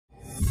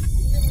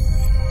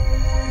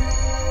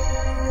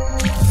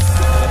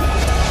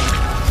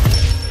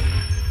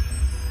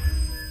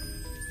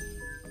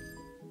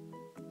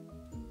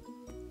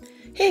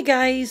Hey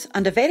guys,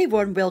 and a very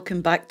warm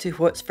welcome back to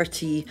What's for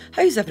Tea.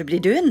 How's everybody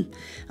doing?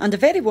 And a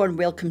very warm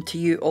welcome to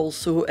you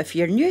also if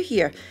you're new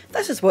here.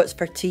 This is What's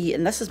for Tea,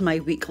 and this is my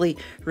weekly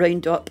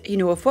roundup,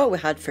 of what we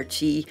had for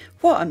tea,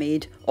 what I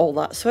made, all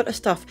that sort of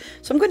stuff.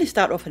 So I'm going to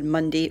start off on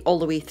Monday all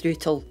the way through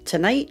till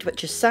tonight,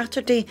 which is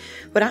Saturday.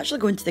 We're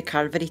actually going to the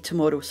carvery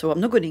tomorrow, so I'm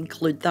not going to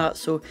include that.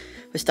 So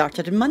we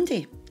started on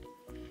Monday.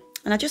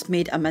 And I just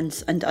made a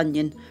mince and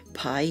onion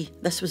pie.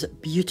 This was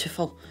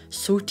beautiful,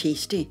 so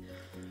tasty.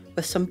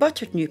 With some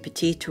buttered new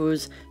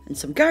potatoes and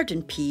some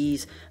garden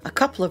peas, a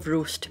couple of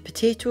roast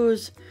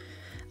potatoes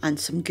and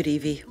some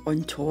gravy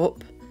on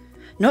top.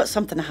 Not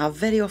something I have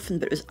very often,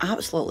 but it was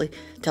absolutely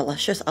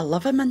delicious. I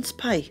love a mince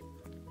pie.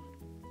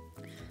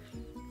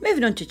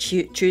 Moving on to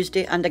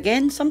Tuesday, and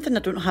again, something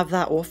I don't have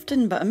that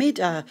often, but I made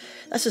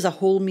this is a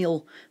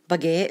wholemeal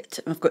baguette.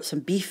 I've got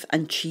some beef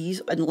and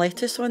cheese and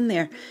lettuce on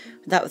there.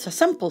 That was a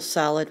simple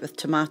salad with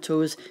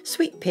tomatoes,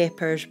 sweet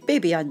peppers,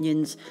 baby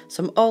onions,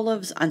 some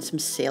olives and some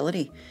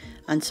celery,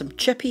 and some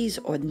chippies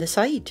on the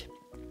side.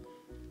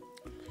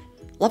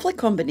 Lovely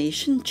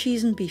combination,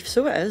 cheese and beef,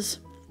 so it is.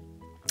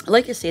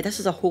 Like I say, this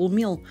is a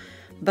wholemeal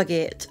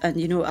baguette,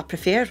 and I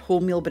prefer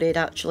wholemeal bread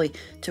actually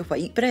to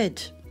white bread.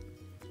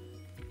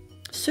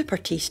 Super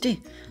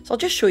tasty. So I'll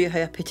just show you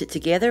how I put it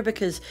together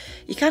because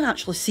you can't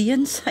actually see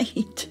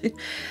inside.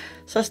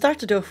 So I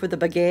started off with the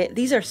baguette.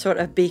 These are sort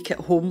of bake at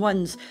home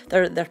ones.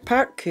 They're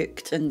part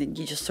cooked and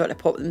you just sort of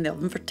pop them in the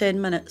oven for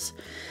 10 minutes.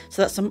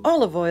 So that's some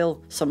olive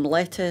oil, some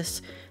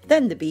lettuce,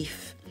 then the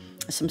beef,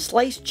 some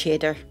sliced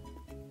cheddar.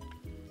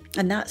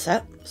 And that's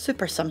it.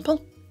 Super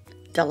simple.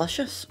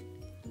 Delicious.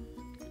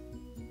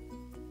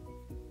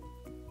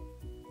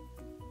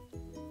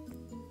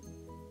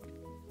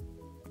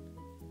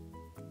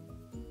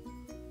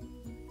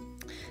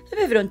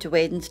 Moving on to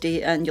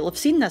Wednesday, and you'll have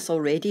seen this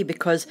already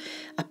because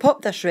I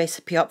popped this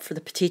recipe up for the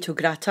potato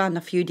gratin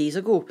a few days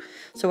ago.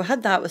 So I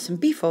had that with some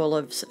beef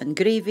olives and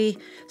gravy,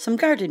 some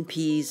garden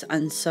peas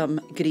and some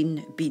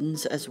green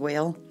beans as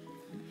well.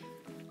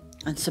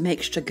 And some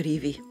extra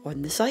gravy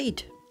on the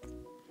side.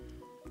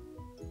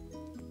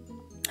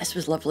 This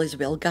was lovely as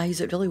well,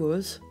 guys, it really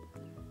was.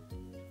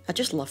 I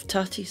just love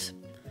tatties.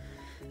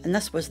 And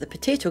this was the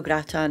potato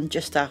gratin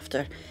just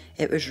after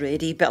it was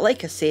ready. But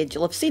like I said,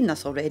 you'll have seen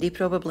this already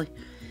probably.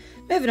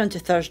 Moving on to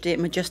Thursday,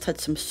 and we just had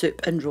some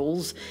soup and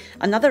rolls.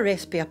 Another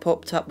recipe I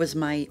popped up was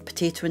my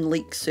potato and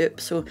leek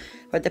soup. So we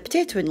had the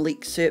potato and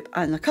leek soup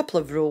and a couple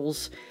of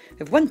rolls. We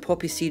have one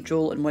poppy seed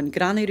roll and one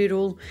granary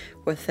roll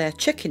with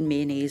chicken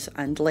mayonnaise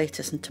and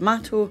lettuce and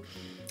tomato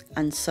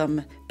and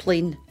some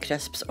plain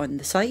crisps on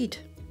the side.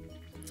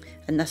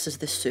 And this is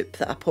the soup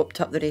that I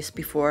popped up the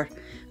recipe for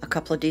a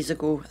couple of days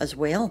ago as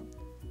well.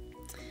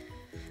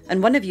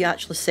 And one of you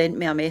actually sent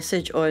me a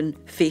message on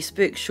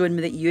Facebook showing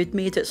me that you had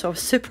made it, so I was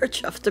super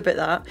chuffed about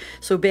that.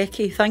 So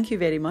Becky, thank you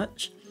very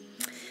much.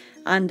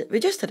 And we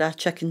just had a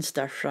chicken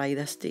stir fry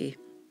this day.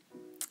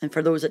 And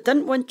for those that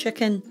didn't want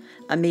chicken,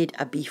 I made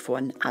a beef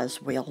one as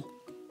well.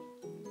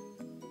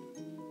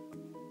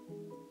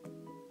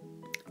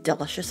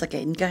 Delicious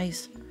again,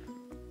 guys.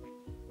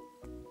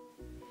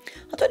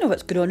 I don't know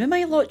what's going on with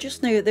my lot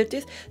just now.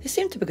 They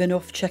seem to be going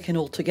off chicken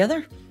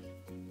altogether.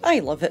 I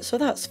love it, so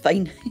that's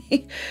fine.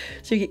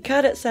 So you get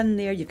carrots in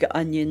there, you've got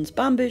onions,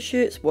 bamboo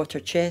shoots, water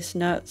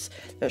chestnuts,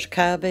 there's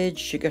cabbage,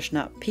 sugar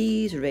snap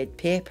peas, red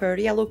pepper,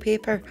 yellow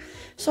pepper,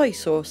 soy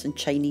sauce and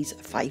Chinese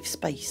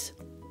 5-spice.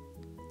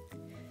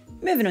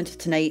 Moving on to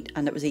tonight,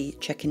 and it was a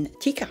chicken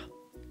tikka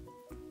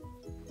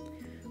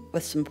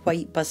with some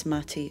white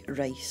basmati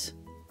rice.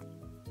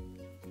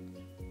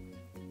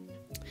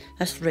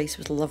 This rice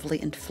was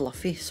lovely and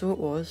fluffy, so it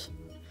was.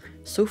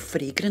 So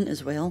fragrant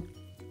as well.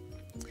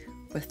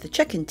 With the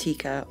chicken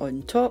tikka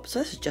on top, so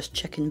this is just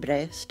chicken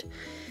breast,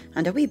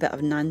 and a wee bit of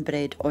naan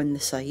bread on the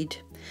side.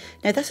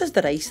 Now this is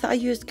the rice that I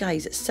used,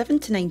 guys. It's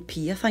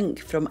 79p I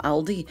think from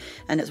Aldi,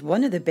 and it's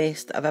one of the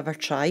best that I've ever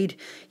tried.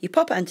 You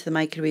pop it into the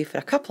microwave for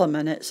a couple of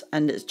minutes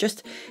and it's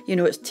just,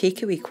 it's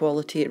takeaway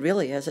quality, it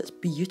really is. It's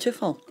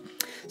beautiful.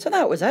 So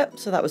that was it.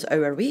 So that was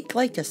our week.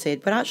 Like I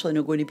said, we're actually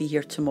not going to be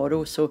here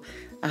tomorrow, so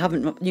I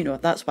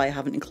haven't, that's why I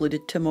haven't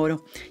included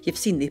tomorrow. You've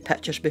seen the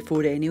pictures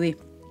before anyway.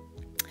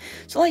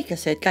 So like I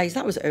said, guys,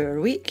 that was our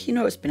week.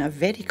 It's been a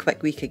very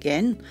quick week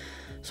again.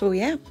 So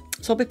yeah,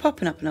 so I'll be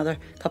popping up another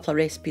couple of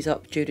recipes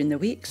up during the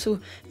week. So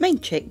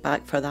mind check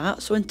back for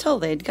that. So until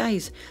then,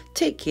 guys,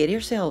 take care of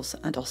yourselves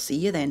and I'll see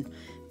you then.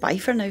 Bye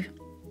for now.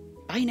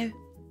 Bye now.